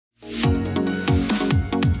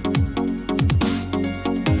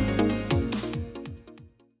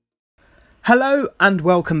Hello and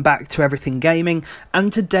welcome back to Everything Gaming,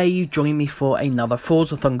 and today you join me for another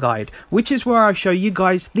Forzathon guide, which is where I show you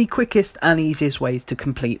guys the quickest and easiest ways to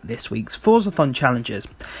complete this week's Forzathon challenges.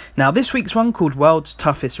 Now this week's one, called World's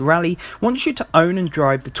Toughest Rally, wants you to own and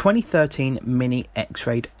drive the 2013 Mini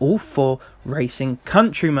X-Raid All-4 Racing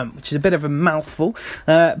Countryman, which is a bit of a mouthful,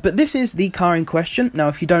 but this is the car in question. Now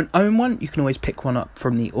if you don't own one, you can always pick one up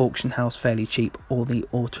from the auction house fairly cheap, or the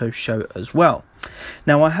auto show as well.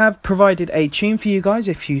 Now I have provided a tune for you guys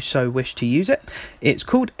if you so wish to use it. It's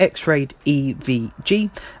called X-Raid EVG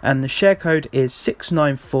and the share code is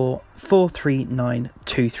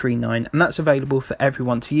 694439239, and that's available for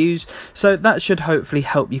everyone to use, so that should hopefully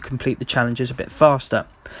help you complete the challenges a bit faster.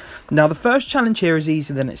 Now the first challenge here is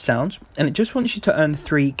easier than it sounds, and it just wants you to earn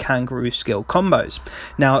 3 Kangaroo skill combos.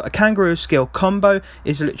 Now a Kangaroo skill combo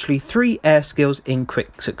is literally 3 air skills in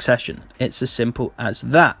quick succession. It's as simple as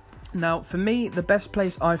that. Now for me, the best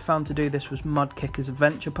place I found to do this was Mudkicker's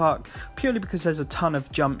Adventure Park, purely because there's a ton of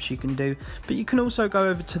jumps you can do, but you can also go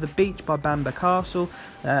over to the beach by Bamber Castle,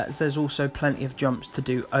 as there's also plenty of jumps to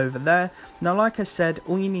do over there. Now like I said,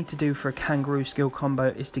 all you need to do for a Kangaroo skill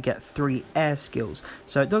combo is to get 3 air skills,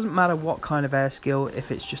 so it doesn't matter what kind of air skill, if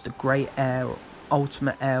it's just a great air or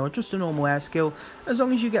ultimate air or just a normal air skill, as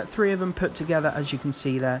long as you get 3 of them put together, as you can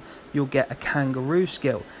see there, you'll get a Kangaroo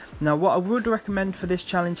skill. Now what I would recommend for this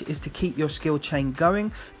challenge is to keep your skill chain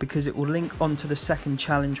going, because it will link onto the second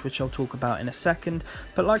challenge, which I'll talk about in a second.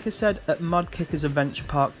 But like I said, at Mudkicker's Adventure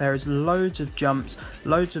Park there is loads of jumps,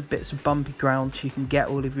 loads of bits of bumpy ground, so you can get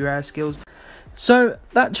all of your air skills. So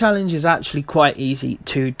that challenge is actually quite easy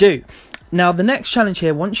to do. Now the next challenge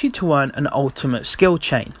here wants you to earn an ultimate skill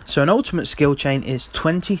chain. So an ultimate skill chain is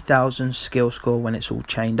 20,000 skill score when it's all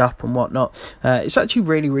chained up and whatnot. It's actually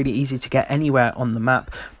really easy to get anywhere on the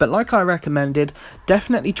map, but like I recommended,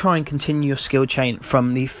 definitely try and continue your skill chain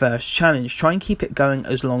from the first challenge. Try and keep it going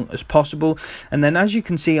as long as possible, and then as you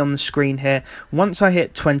can see on the screen here, once I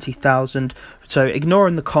hit 20,000, so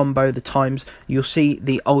ignoring the combo, the times, you'll see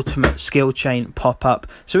the ultimate skill chain pop up.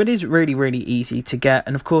 So it is really easy to get,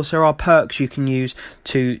 and of course there are perks you can use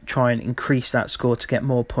to try and increase that score to get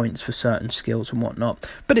more points for certain skills and whatnot,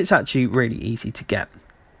 but it's actually really easy to get.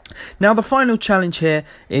 Now the final challenge here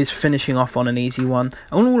is finishing off on an easy one,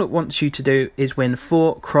 and all it wants you to do is win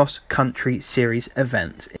 4 cross-country series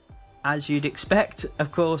events. As you'd expect,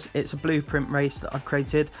 of course, it's a blueprint race that I've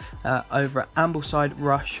created over at Ambleside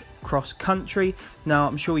Rush Cross Country. Now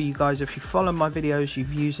I'm sure you guys, if you follow my videos,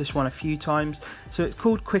 you've used this one a few times. So it's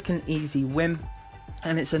called Quick and Easy Win,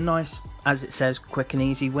 and it's a nice, as it says, quick and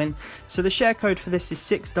easy win. So the share code for this is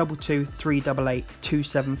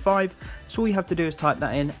 622388275. So all you have to do is type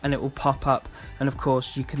that in and it will pop up, and of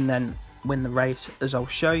course you can then win the race, as I'll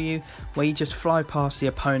show you, where you just fly past the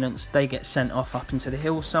opponents. They get sent off up into the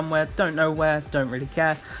hill somewhere, don't know where, don't really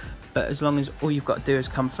care, but as long as all you've got to do is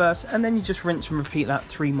come first, and then you just rinse and repeat that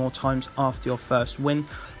 3 more times after your first win.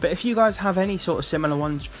 But if you guys have any sort of similar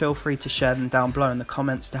ones, feel free to share them down below in the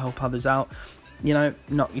comments to help others out, you know,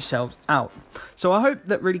 knock yourselves out. So I hope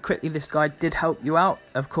that really quickly this guide did help you out.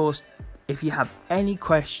 Of course, if you have any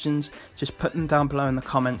questions, just put them down below in the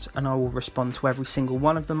comments and I will respond to every single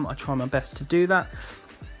one of them. I try my best to do that.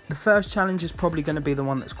 The first challenge is probably going to be the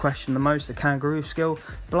one that's questioned the most, the Kangaroo skill,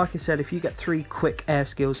 but like I said, if you get 3 quick air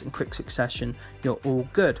skills in quick succession, you're all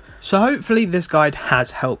good. So hopefully this guide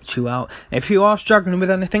has helped you out. If you are struggling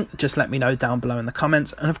with anything, just let me know down below in the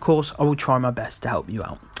comments, and of course I will try my best to help you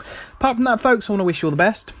out. Apart from that folks, I want to wish you all the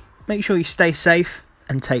best. Make sure you stay safe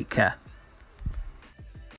and take care.